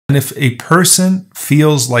if a person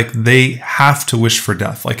feels like they have to wish for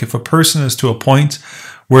death, like if a person is to a point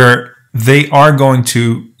where they are going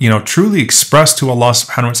to, truly express to Allah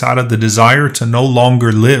subhanahu wa ta'ala the desire to no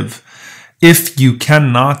longer live, if you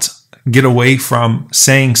cannot get away from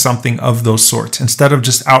saying something of those sorts, instead of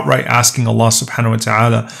just outright asking Allah subhanahu wa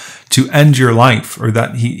ta'ala to end your life, or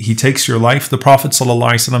that he takes your life, the Prophet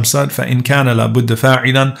sallallahu alaihi wasallam said, فَإِنْ كَانَ لَابُدَّ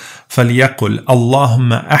فَاعِلًا فَلْيَقُلْ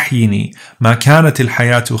اللَّهُمَّ أَحْيِنِي مَا كَانَتِ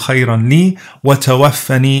الْحَيَاةُ خَيْرًا لِي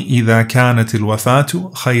وَتَوَفَّنِي إِذَا كَانَتِ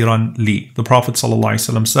الْوَفَاةُ خَيْرًا لِي. The Prophet sallallahu alaihi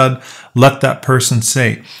wasallam said, let that person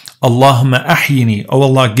say, Allahumma ahyini, O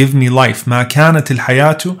Allah, give me life. Ma kanat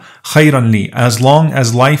al-hayatu khayran li, as long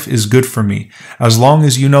as life is good for me, as long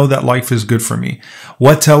as you know that life is good for me.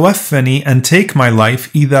 Wa tawaffani, and take my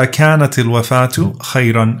life, idha kanat al-wafatu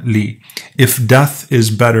khayran li, if death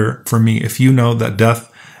is better for me, if you know that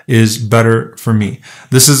death is better for me.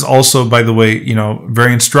 This is also, by the way,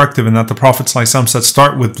 very instructive in that the Prophet ﷺ said,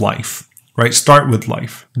 start with life. Right? Start with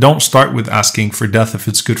life. Don't start with asking for death if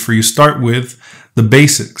it's good for you. Start with the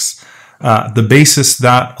basics. The basis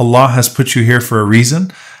that Allah has put you here for a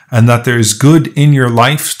reason, and that there is good in your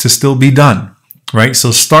life to still be done. Right?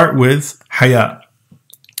 So start with hayat.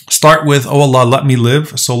 Start with, oh Allah, let me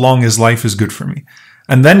live so long as life is good for me.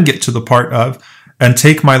 And then get to the part of, and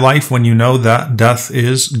take my life when you know that death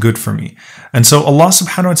is good for me. And so Allah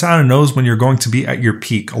subhanahu wa ta'ala knows when you're going to be at your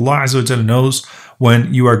peak. Allah azza wa jalla knows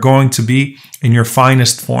when you are going to be in your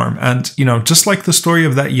finest form. And, just like the story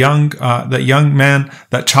of that young man,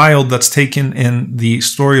 that child that's taken in the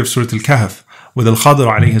story of Surah Al-Kahf with Al-Khadr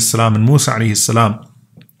alayhi salam and Musa alayhi salam.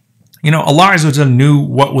 Allah azza wa jalla knew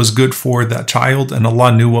what was good for that child, and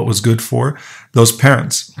Allah knew what was good for those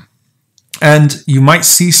parents. And you might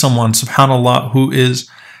see someone, subhanAllah, who is,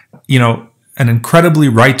 an incredibly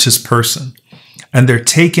righteous person, and they're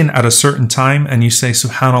taken at a certain time, and you say,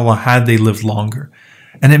 subhanAllah, had they lived longer.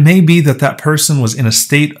 And it may be that that person was in a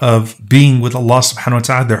state of being with Allah subhanahu wa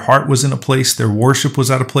ta'ala, their heart was in a place, their worship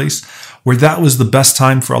was at a place where that was the best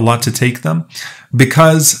time for Allah to take them,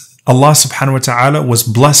 because Allah subhanahu wa ta'ala was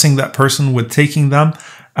blessing that person with taking them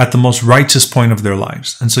at the most righteous point of their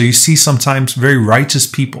lives. And so you see sometimes very righteous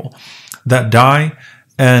people that die,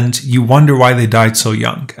 and you wonder why they died so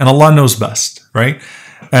young. And Allah knows best, right?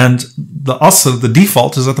 And the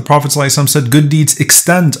default is that the Prophet ﷺ said good deeds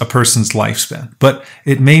extend a person's lifespan. But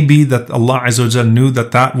it may be that Allah Azza wa Jalla knew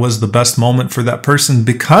that that was the best moment for that person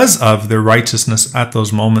because of their righteousness at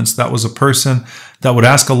those moments. That was a person that would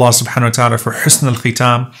ask Allah subhanahu wa ta'ala for husn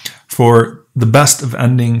al-khitam, for the best of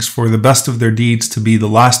endings, for the best of their deeds to be the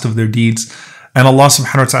last of their deeds. And Allah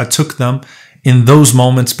subhanahu wa ta'ala took them in those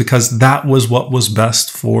moments because that was what was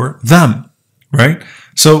best for them, right?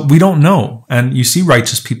 So we don't know. And you see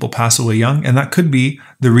righteous people pass away young, and that could be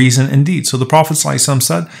the reason indeed. So the Prophet ﷺ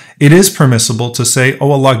said, it is permissible to say,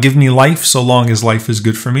 oh Allah, give me life so long as life is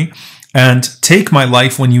good for me, and take my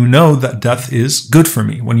life when you know that death is good for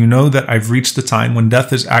me, when you know that I've reached the time when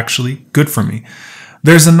death is actually good for me.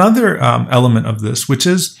 There's another element of this, which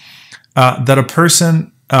is that a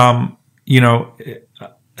person,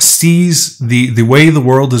 sees the way the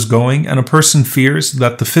world is going, and a person fears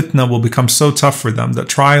that the fitna will become so tough for them, that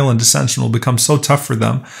trial and dissension will become so tough for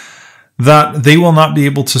them, that they will not be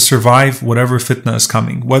able to survive whatever fitna is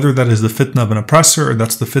coming, whether that is the fitna of an oppressor, or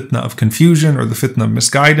that's the fitna of confusion, or the fitna of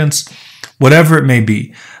misguidance, whatever it may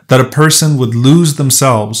be, that a person would lose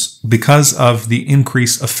themselves because of the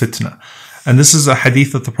increase of fitna. And this is a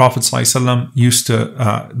hadith that the Prophet ﷺ used to,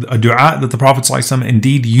 a dua that the Prophet ﷺ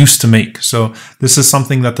indeed used to make. So this is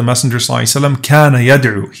something that the Messenger ﷺ kana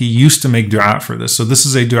yad'u. He used to make dua for this. So this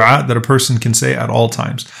is a dua that a person can say at all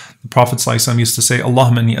times. The Prophet ﷺ used to say,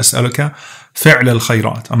 Allahumma inni as'aluka fi'l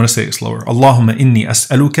al-khayrat. I'm going to say it slower. Allahumma inni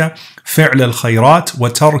as'aluka fi'l al-khayrat wa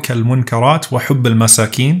tark al-munkarat wa hubb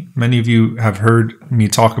al-masakin. Many of you have heard me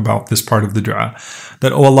talk about this part of the dua.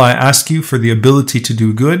 That, oh Allah, I ask you for the ability to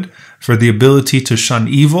do good, for the ability to shun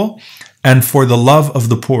evil, and for the love of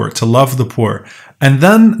the poor, to love the poor. And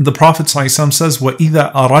then the Prophet ﷺ says,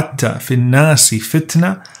 وَإِذَا أَرَدْتَ فِي النَّاسِ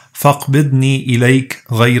فِتْنَةً فَاقْبِضْنِي إِلَيْكَ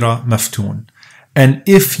غَيْرَ مَفْتُونٍ. And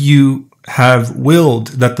if you have willed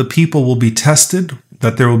that the people will be tested,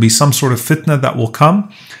 that there will be some sort of fitna that will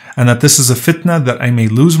come, and that this is a fitna that I may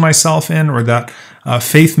lose myself in, or that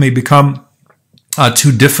faith may become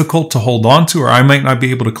too difficult to hold on to, or I might not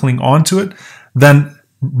be able to cling on to it, then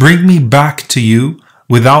bring me back to you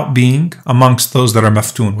without being amongst those that are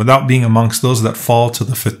maftun, without being amongst those that fall to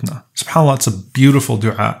the fitna. SubhanAllah, it's a beautiful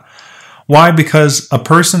dua. Why? Because a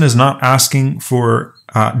person is not asking for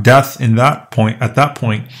death at that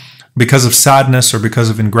point, because of sadness or because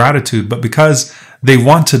of ingratitude, but because they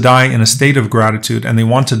want to die in a state of gratitude, and they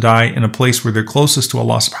want to die in a place where they're closest to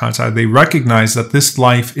Allah subhanahu wa ta'ala. They recognize that this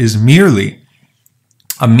life is merely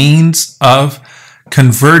a means of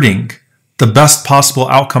converting the best possible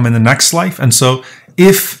outcome in the next life. And so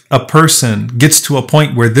if a person gets to a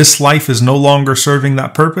point where this life is no longer serving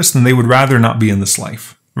that purpose, then they would rather not be in this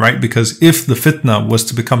life, right? Because if the fitna was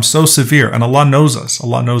to become so severe, and Allah knows us,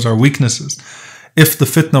 Allah knows our weaknesses, if the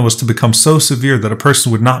fitna was to become so severe that a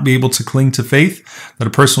person would not be able to cling to faith, that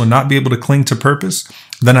a person would not be able to cling to purpose,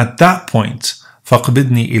 then at that point,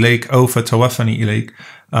 فَقْبِدْنِي إِلَيْكَ أَوْ فَتَوَفَّنِي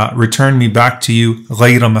إِلَيْكَ, return me back to you,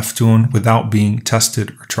 غَيْرَ مَفْتُونَ, without being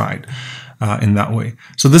tested or tried in that way.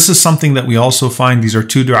 So this is something that we also find. These are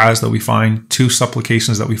two du'as that we find, two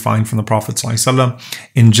supplications that we find from the Prophet ﷺ.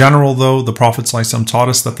 In general, though, the Prophet ﷺ taught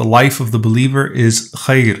us that the life of the believer is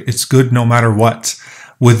khair. It's good no matter what.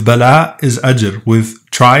 With bala is ajr. With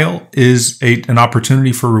trial is an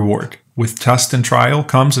opportunity for reward. With test and trial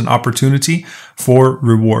comes an opportunity for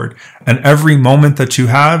reward. And every moment that you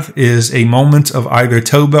have is a moment of either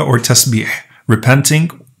tawbah or tasbih, repenting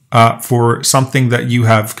for something that you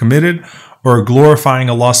have committed, or glorifying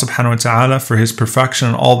Allah subhanahu wa ta'ala for His perfection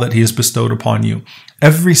and all that He has bestowed upon you.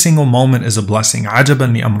 Every single moment is a blessing.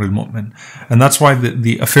 Ajaban li amril mu'min. And that's why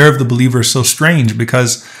the affair of the believer is so strange,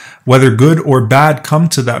 because whether good or bad come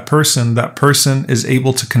to that person is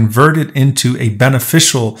able to convert it into a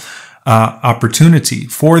beneficial opportunity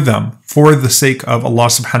for them, for the sake of Allah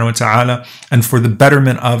subhanahu wa ta'ala, and for the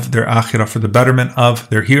betterment of their akhirah, for the betterment of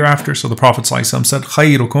their hereafter. So the Prophet ﷺ said,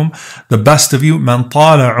 خَيْرُكُمْ, the best of you, مَنْ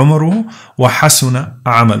طَالَ عُمْرُهُ وَحَسُنَ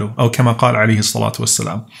عَمَلُهُ, أو كما قال عليه الصلاة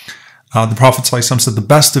والسلام. The Prophet ﷺ said, the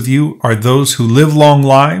best of you are those who live long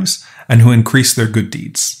lives and who increase their good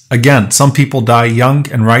deeds. Again, some people die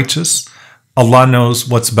young and righteous. Allah knows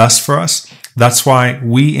what's best for us. That's why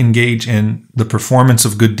we engage in the performance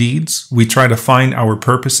of good deeds. We try to find our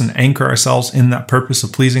purpose and anchor ourselves in that purpose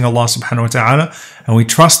of pleasing Allah subhanahu wa ta'ala. And we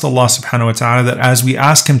trust Allah subhanahu wa ta'ala that as we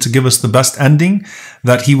ask Him to give us the best ending,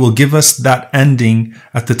 that He will give us that ending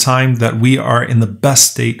at the time that we are in the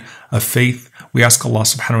best state of faith. We ask Allah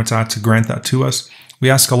subhanahu wa ta'ala to grant that to us. We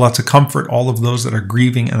ask Allah to comfort all of those that are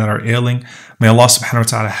grieving and that are ailing. May Allah subhanahu wa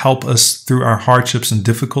ta'ala help us through our hardships and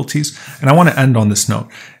difficulties. And I want to end on this note.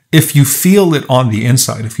 If you feel it on the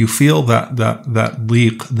inside, if you feel that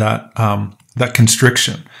leak, that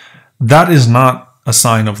constriction, that is not a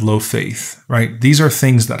sign of low faith, right? These are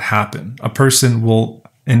things that happen. A person will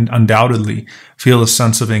undoubtedly feel a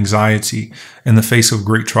sense of anxiety in the face of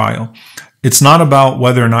great trial. It's not about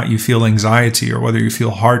whether or not you feel anxiety or whether you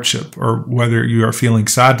feel hardship or whether you are feeling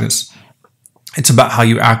sadness. It's about how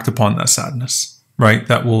you act upon that sadness, right?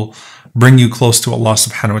 That will bring you close to Allah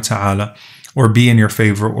subhanahu wa ta'ala, or be in your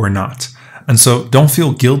favor or not. And so don't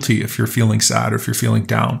feel guilty if you're feeling sad or if you're feeling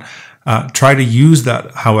down. Try to use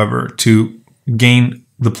that, however, to gain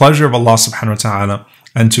the pleasure of Allah subhanahu wa ta'ala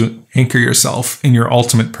and to anchor yourself in your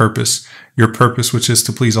ultimate purpose, your purpose which is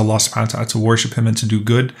to please Allah subhanahu wa ta'ala, to worship Him and to do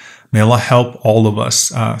good. May Allah help all of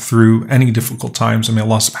us through any difficult times, and may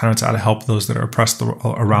Allah subhanahu wa ta'ala help those that are oppressed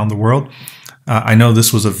around the world. I know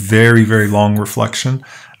this was a very, very long reflection.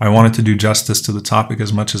 I wanted to do justice to the topic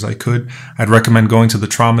as much as I could. I'd recommend going to the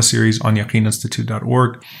trauma series on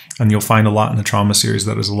yaqeeninstitute.org, and you'll find a lot in the trauma series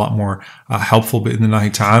that is a lot more helpful,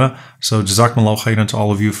 bi'idhnillahi ta'ala. So jazakumullahu khairan to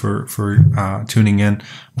all of you for tuning in.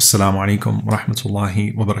 Wassalamu alaikum wa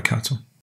rahmatullahi wa barakatuh.